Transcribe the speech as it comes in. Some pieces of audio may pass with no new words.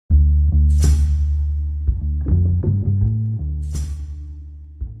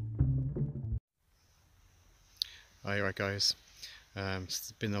Alright guys,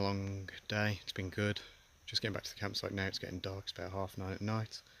 it's been a long day, it's been good. Just getting back to the campsite now, it's getting dark, it's about 9:30 at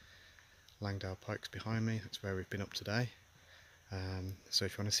night. Langdale Pikes behind me, that's where we've been up today. So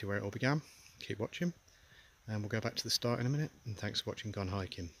if you want to see where it all began, keep watching. And we'll go back to the start in a minute, and thanks for watching Gone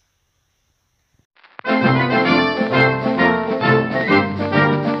Hiking.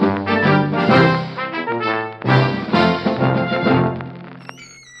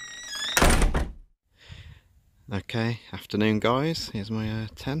 Okay, afternoon guys, here's my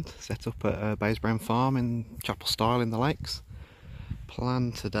tent set up at Baysbrown Farm in Chapel Style in the Lakes.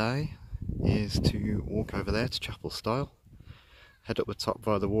 Plan today is to walk over there to Chapel Style, head up the top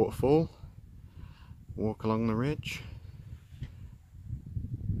via the waterfall, walk along the ridge,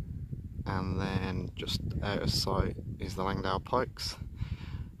 and then just out of sight is the Langdale Pikes.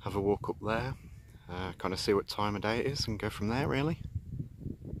 Have a walk up there, kind of see what time of day it is and go from there really.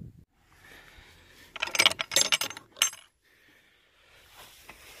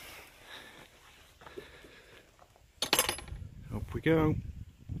 Up we go.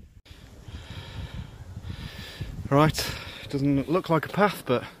 Right, it doesn't look like a path,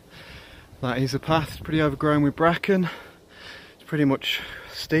 but that is a path. It's pretty overgrown with bracken. It's pretty much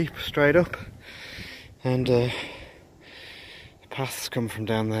steep straight up, and the paths come from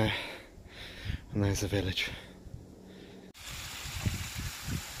down there, and there's the village.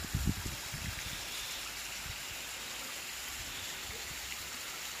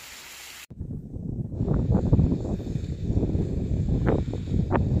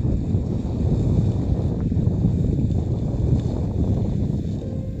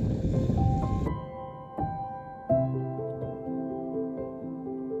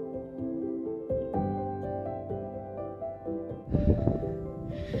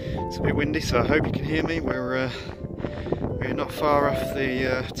 It's a bit windy, so I hope you can hear me. We're not far off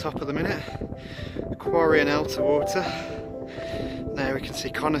the top at the minute. The quarry and Elter Water. There we can see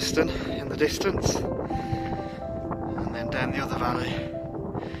Coniston in the distance, and then down the other valley,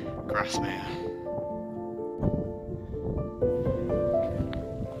 Grasmere.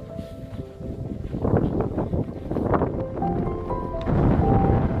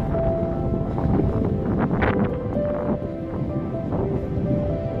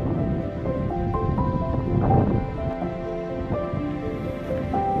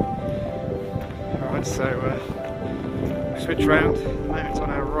 So switch round, now it's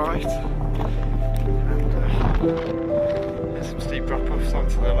on our right, and there's some steep drop-offs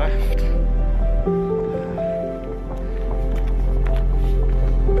onto the left.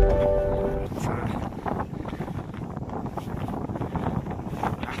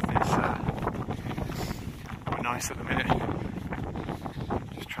 The path is quite nice at the minute,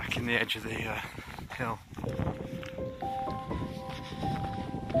 just tracking the edge of the hill.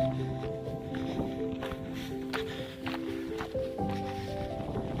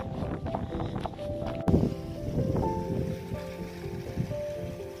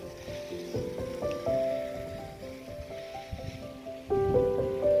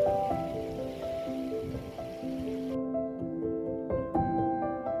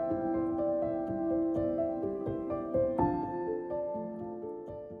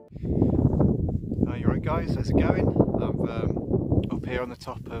 Right guys, how's it going? I'm up here on the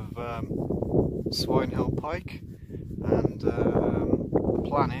top of Swinhill Pike, and the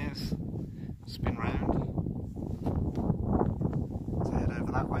plan is spin round to head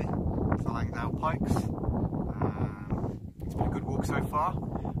over that way to the Langdale Pikes. It's been a good walk so far,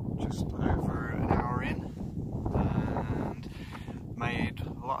 just over an hour in, and made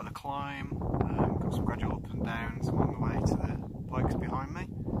a lot of the climb, got some gradual up and downs along the way to the pikes behind me.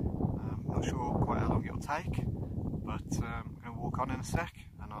 Not sure quite how long it'll take, but I'm going to walk on in a sec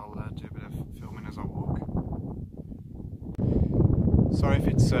and I'll do a bit of filming as I walk. Sorry if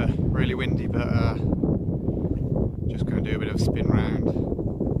it's really windy, but just going to do a bit of spin round,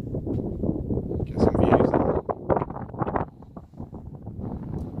 get some views in.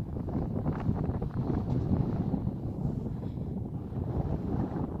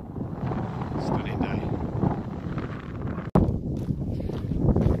 Stunning day.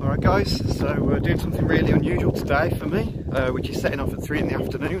 Alright guys, so we're doing something really unusual today for me, which is setting off at 3 in the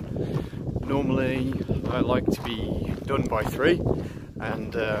afternoon. Normally I like to be done by 3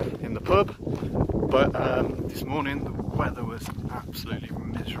 and in the pub, but this morning the weather was absolutely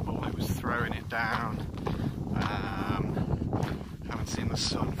miserable. It was throwing it down. Haven't seen the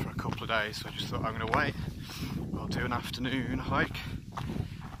sun for a couple of days, so I just thought I'm going to wait. I'll do an afternoon hike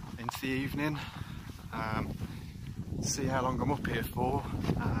into the evening. See how long I'm up here for.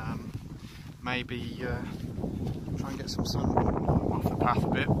 Maybe try and get some sun off the path a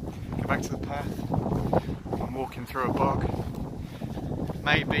bit, go back to the path, I'm walking through a bog.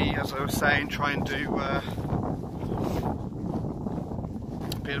 Maybe, as I was saying, try and do a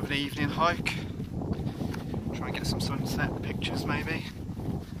bit of an evening hike. Try and get some sunset pictures maybe.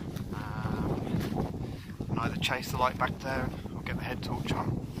 And either chase the light back there or get the head torch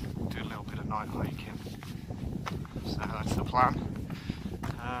on. Do a little bit of night hiking. So that's the plan.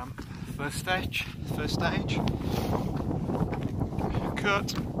 First stage.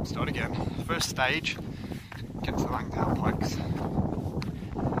 Cut. Start again. First stage. Get to the Langdale Pikes.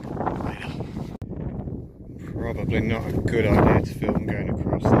 Later. Probably not a good idea to film going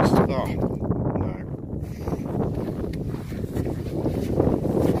across this. Oh, no.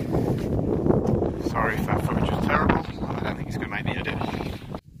 Sorry if that footage was terrible. I don't think it's going to make the edit.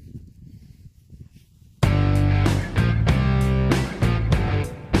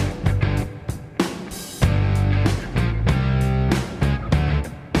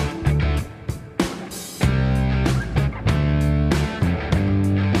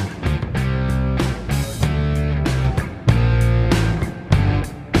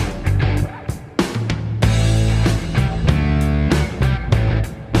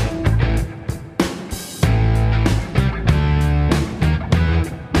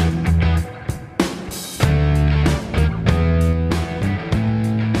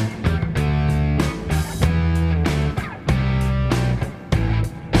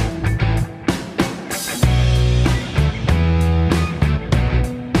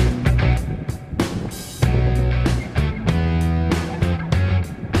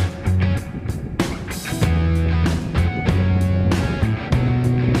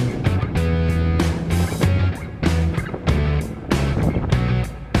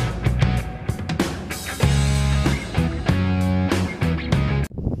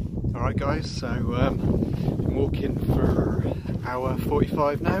 Alright guys, so I'm walking for hour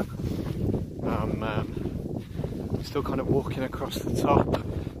 45 now. I'm still kind of walking across the top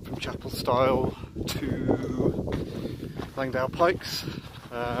from Chapel Style to Langdale Pikes.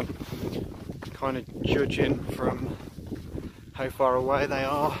 Kind of judging from how far away they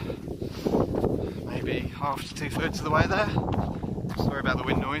are, maybe half to 2/3 of the way there. Sorry about the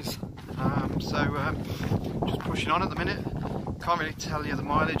wind noise. Just pushing on at the minute. Can't really tell you the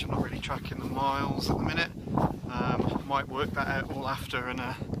mileage, I'm not really tracking the miles at the minute. Might work that out all after and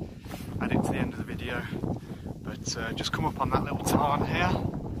add it to the end of the video. But just come up on that little tarn here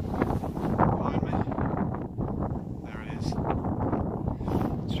behind me. There it is.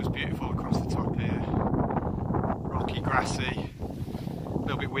 It's just beautiful across the top here. Rocky, grassy, a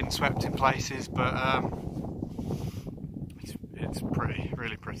little bit windswept in places, but it's pretty,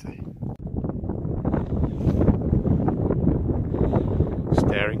 really pretty.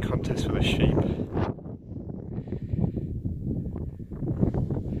 Staring contest for the sheep.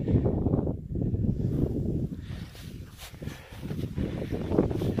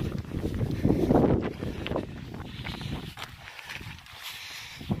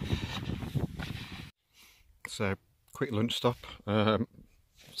 So, quick lunch stop,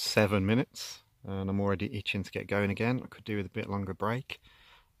 7 minutes, and I'm already itching to get going again. I could do with a bit longer break.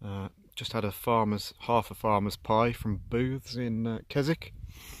 Just had half a farmer's pie from Booths in Keswick.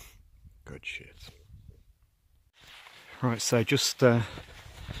 Good shit. Right, so just had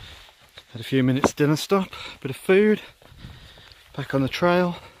a few minutes dinner stop, bit of food, back on the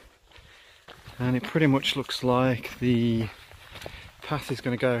trail, and it pretty much looks like the path is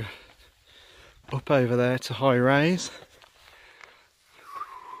going to go up over there to High Raise,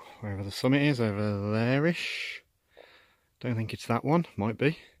 wherever the summit is, over there-ish. Don't think it's that one, might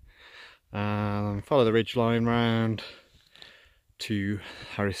be. And follow the ridgeline round to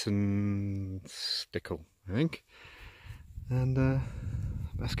Harrison Stickle, I think. And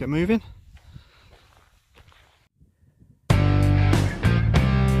let's get moving.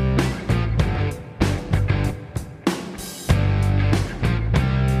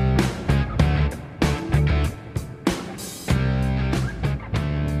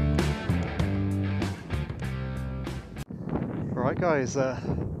 Right guys, that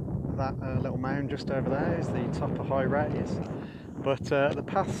little mound just over there is the top of High Raise, but the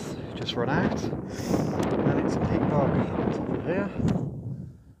path's just run out and it's a deep bog on top of here,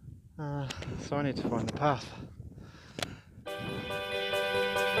 so I need to find the path.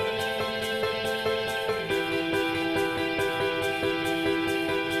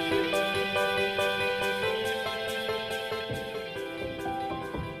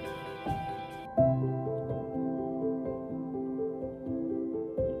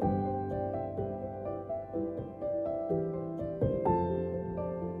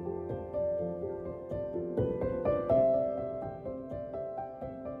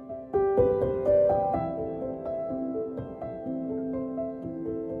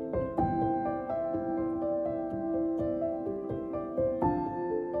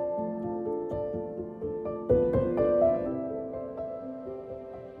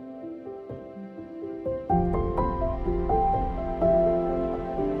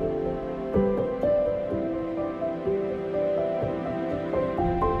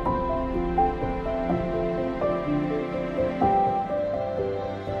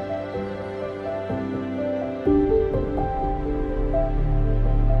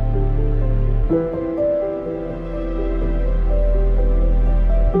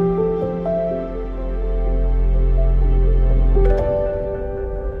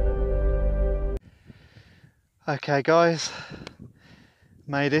 Okay guys,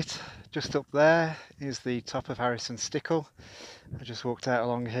 made it. Just up there is the top of Harrison Stickle. I just walked out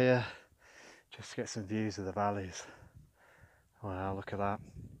along here just to get some views of the valleys. Wow, look at that.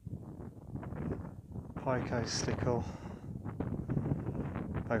 Pico Stickle,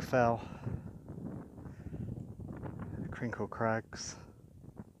 Bowfell, Crinkle Crags.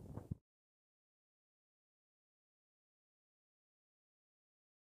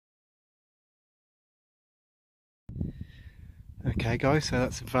 Okay guys, so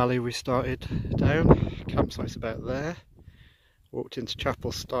that's the valley we started down. Campsite's about there. Walked into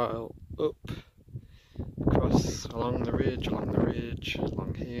chapel style up, across along the ridge,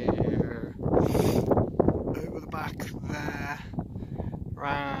 along here, over the back there,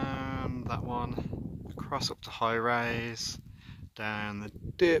 round that one, across up to High Raise, down the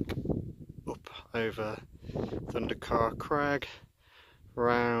dip, up over Thundercar Crag,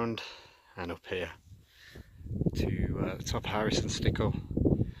 round and up here to the top of Harrison Stickle.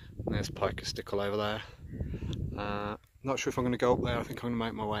 And there's Piker Stickle over there. Not sure if I'm going to go up there. I think I'm going to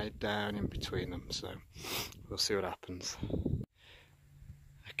make my way down in between them, so we'll see what happens.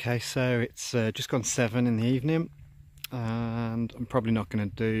 Okay, so it's just gone 7 in the evening and I'm probably not going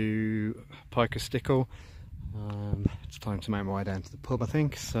to do Piker Stickle. It's time to make my way down to the pub, I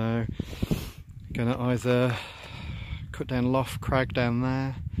think, so I'm going to either cut down Loft Crag down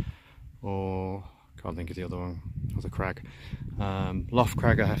there, or can't think of the other one, other crag. Loft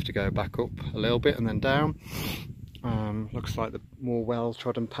Crag I have to go back up a little bit and then down. Looks like the more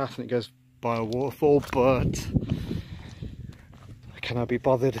well-trodden path and it goes by a waterfall, but can I be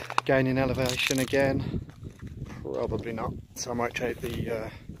bothered gaining elevation again? Probably not, so I might take the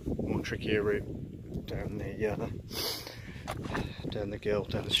more trickier route down the gill,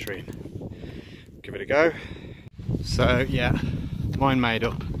 down the stream. Give it a go. So yeah, mind made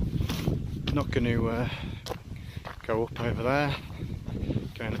up. Not going to go up over there.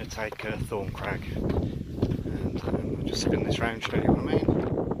 Going to take Thorn Crag, and I'll just spin this round, show you what I mean.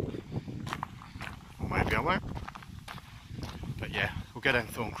 Or maybe I won't. But yeah, we'll go down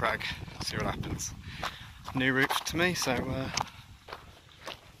Thorn Crag, see what happens. New route to me, so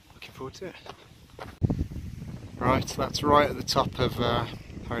looking forward to it. Right, so that's right at the top of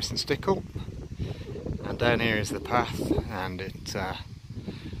Harrison Stickle, and down here is the path, and it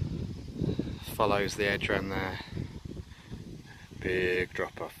follows the edge around there. Big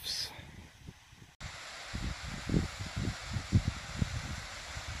drop-offs.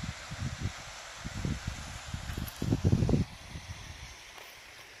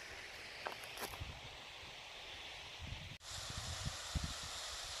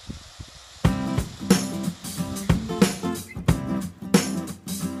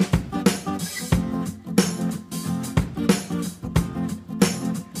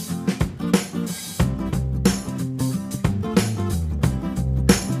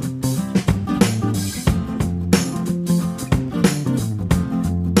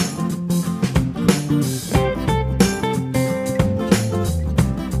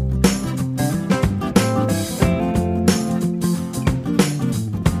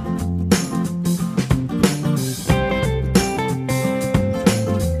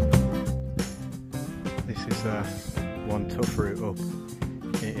 One tough route up.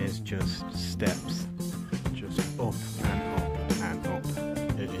 It is just steps, just up and up and up.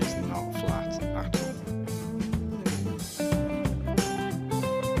 It is not flat at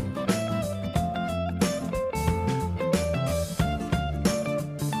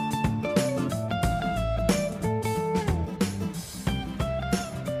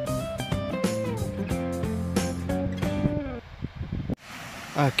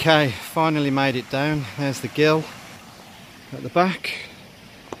all. Okay, finally made it down. There's the gill at the back,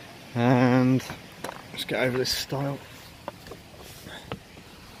 and let's get over this stile.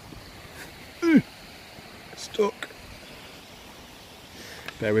 Stuck.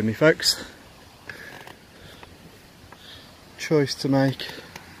 Bear with me, folks. Choice to make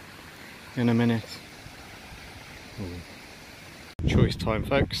in a minute. Choice time,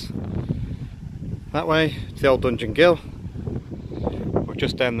 folks. That way to the old Dungeon Gill. We're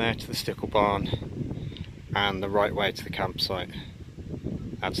just down there to the Stickle Barn, and the right way to the campsite.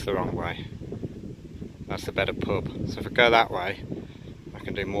 That's the wrong way. That's the better pub. So if I go that way, I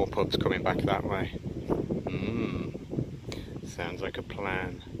can do more pubs coming back that way. Sounds like a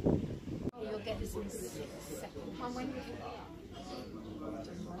plan. You'll get this in 6 seconds.